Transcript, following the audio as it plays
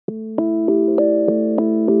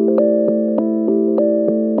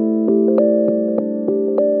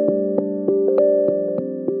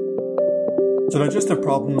So digestive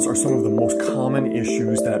problems are some of the most common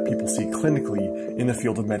issues that people see clinically in the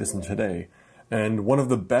field of medicine today. And one of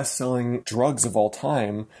the best-selling drugs of all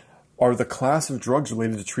time are the class of drugs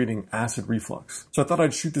related to treating acid reflux. So I thought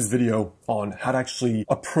I'd shoot this video on how to actually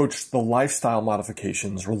approach the lifestyle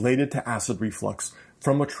modifications related to acid reflux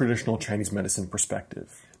from a traditional Chinese medicine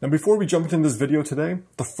perspective. Now before we jump into this video today,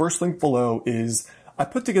 the first link below is I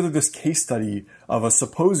put together this case study of a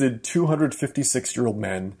supposed 256-year-old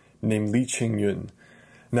man named Li Qingyun.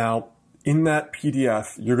 Now, in that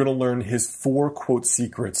PDF, you're going to learn his 4 quote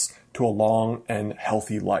secrets to a long and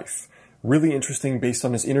healthy life. Really interesting based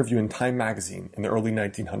on his interview in Time magazine in the early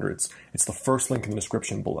 1900s. It's the first link in the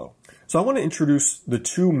description below. So I want to introduce the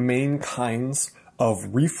 2 main kinds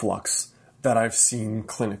of reflux that I've seen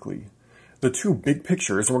clinically. The 2 big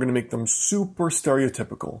pictures, and we're going to make them super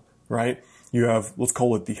stereotypical, right? You have, let's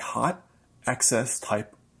call it the hot excess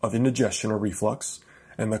type of indigestion or reflux,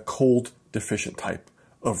 and the cold deficient type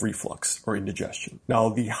of reflux or indigestion. Now,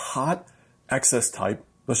 the hot excess type,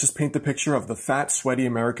 let's just paint the picture of the fat, sweaty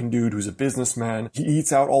American dude who's a businessman. He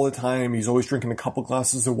eats out all the time. He's always drinking a couple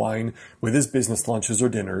glasses of wine with his business lunches or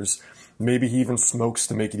dinners. Maybe he even smokes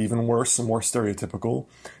to make it even worse and more stereotypical.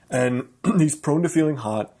 And he's prone to feeling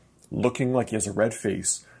hot, looking like he has a red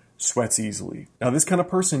face, sweats easily. Now, this kind of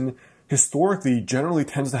person historically generally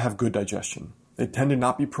tends to have good digestion. They tend to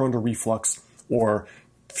not be prone to reflux or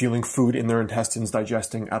feeling food in their intestines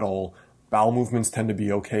digesting at all. Bowel movements tend to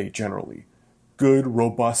be okay generally. Good,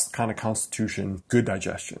 robust kind of constitution, good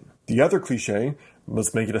digestion. The other cliche,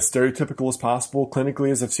 let's make it as stereotypical as possible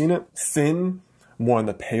clinically as I've seen it, thin, more on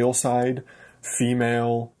the pale side,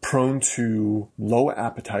 female, prone to low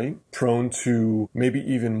appetite, prone to maybe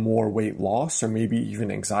even more weight loss or maybe even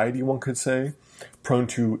anxiety, one could say, prone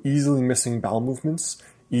to easily missing bowel movements,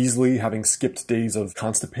 easily having skipped days of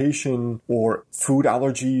constipation or food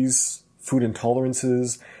allergies, food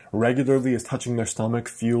intolerances, regularly as touching their stomach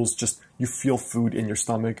feels just, you feel food in your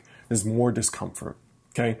stomach, there's more discomfort,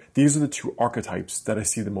 okay? These are the 2 archetypes that I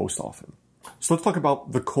see the most often. So let's talk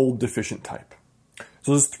about the cold deficient type.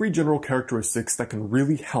 So there's 3 general characteristics that can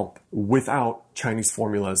really help without Chinese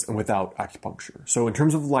formulas and without acupuncture. So in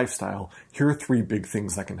terms of lifestyle, here are 3 big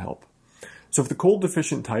things that can help. So for the cold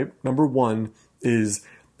deficient type, number 1 is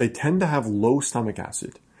they tend to have low stomach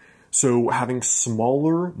acid. So having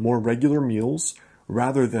smaller, more regular meals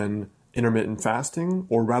rather than intermittent fasting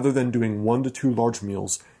or rather than doing 1 to 2 large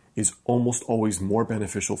meals is almost always more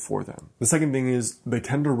beneficial for them. The second thing is they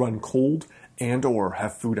tend to run cold and or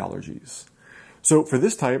have food allergies. So for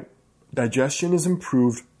this type, digestion is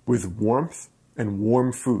improved with warmth and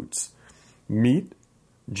warm foods. Meat,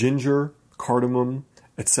 ginger, cardamom,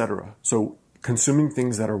 etc. So consuming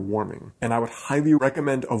things that are warming. And I would highly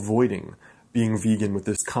recommend avoiding being vegan with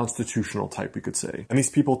this constitutional type, we could say. And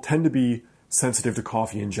these people tend to be sensitive to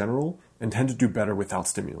coffee in general and tend to do better without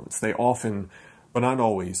stimulants. They often, but not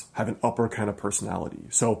always, have an upper kind of personality.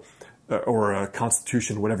 So, or a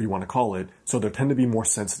constitution, whatever you want to call it. So they tend to be more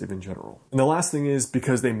sensitive in general. And the last thing is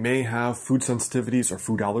because they may have food sensitivities or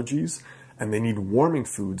food allergies and they need warming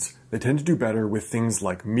foods, they tend to do better with things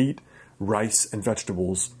like meat, rice, and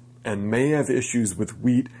vegetables, and may have issues with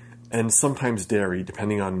wheat and sometimes dairy,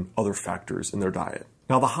 depending on other factors in their diet.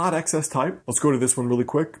 Now, the hot excess type, let's go to this one really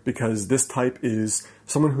quick because this type is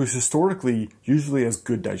someone who's historically usually has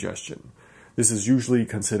good digestion. This is usually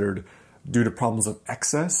considered due to problems of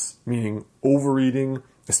excess, meaning overeating,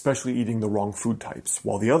 especially eating the wrong food types,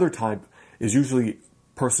 while the other type is usually a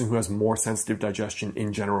person who has more sensitive digestion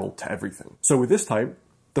in general to everything. So with this type,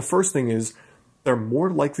 the first thing is they're more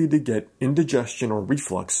likely to get indigestion or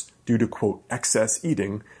reflux due to, quote, excess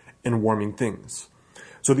eating and warming things.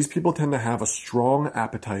 So these people tend to have a strong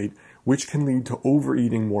appetite, which can lead to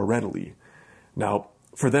overeating more readily. Now,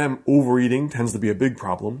 for them, overeating tends to be a big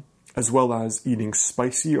problem, as well as eating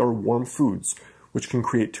spicy or warm foods, which can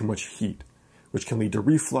create too much heat, which can lead to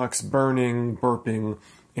reflux, burning, burping,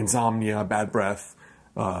 insomnia, bad breath,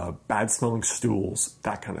 bad smelling stools,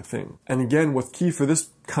 that kind of thing. And again, what's key for this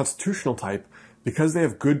constitutional type, because they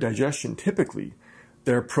have good digestion, typically,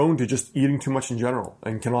 they're prone to just eating too much in general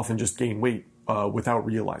and can often just gain weight without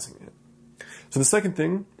realizing it. So the second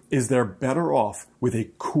thing is they're better off with a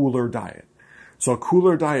cooler diet. So a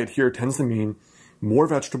cooler diet here tends to mean more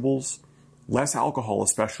vegetables, less alcohol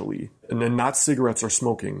especially, and then not cigarettes or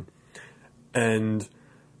smoking, and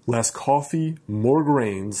less coffee, more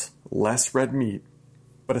grains, less red meat.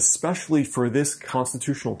 But especially for this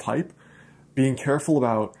constitutional type, being careful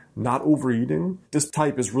about not overeating. This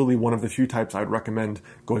type is really one of the few types I'd recommend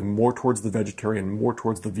going more towards the vegetarian, more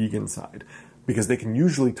towards the vegan side, because they can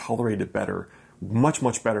usually tolerate it better, much,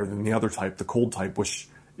 much better than the other type, the cold type, which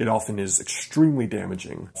it often is extremely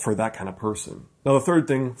damaging for that kind of person. Now, the third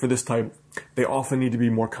thing for this type, they often need to be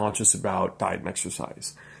more conscious about diet and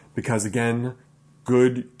exercise. Because again,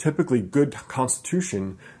 typically good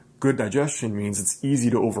constitution, good digestion means it's easy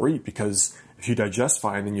to overeat, because if you digest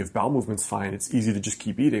fine and you have bowel movements fine, it's easy to just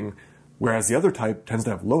keep eating. Whereas the other type tends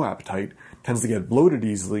to have low appetite, tends to get bloated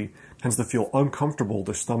easily, tends to feel uncomfortable.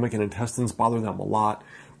 Their stomach and intestines bother them a lot,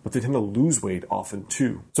 but they tend to lose weight often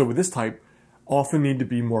too. So with this type, often need to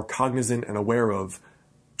be more cognizant and aware of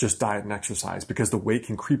just diet and exercise, because the weight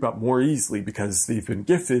can creep up more easily because they've been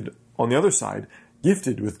gifted, on the other side,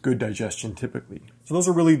 gifted with good digestion typically. So those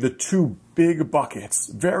are really the two big buckets,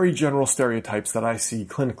 very general stereotypes that I see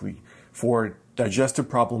clinically for digestive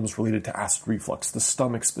problems related to acid reflux, the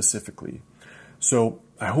stomach specifically. So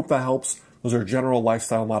I hope that helps. Those are general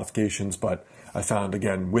lifestyle modifications, but I found,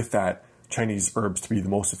 again, with that, Chinese herbs to be the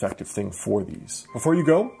most effective thing for these. Before you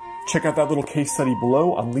go, check out that little case study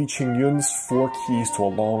below on Li Qingyun's 4 Keys to a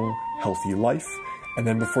Long, Healthy Life. And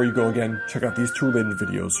then before you go again, check out these 2 related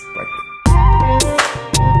videos right here.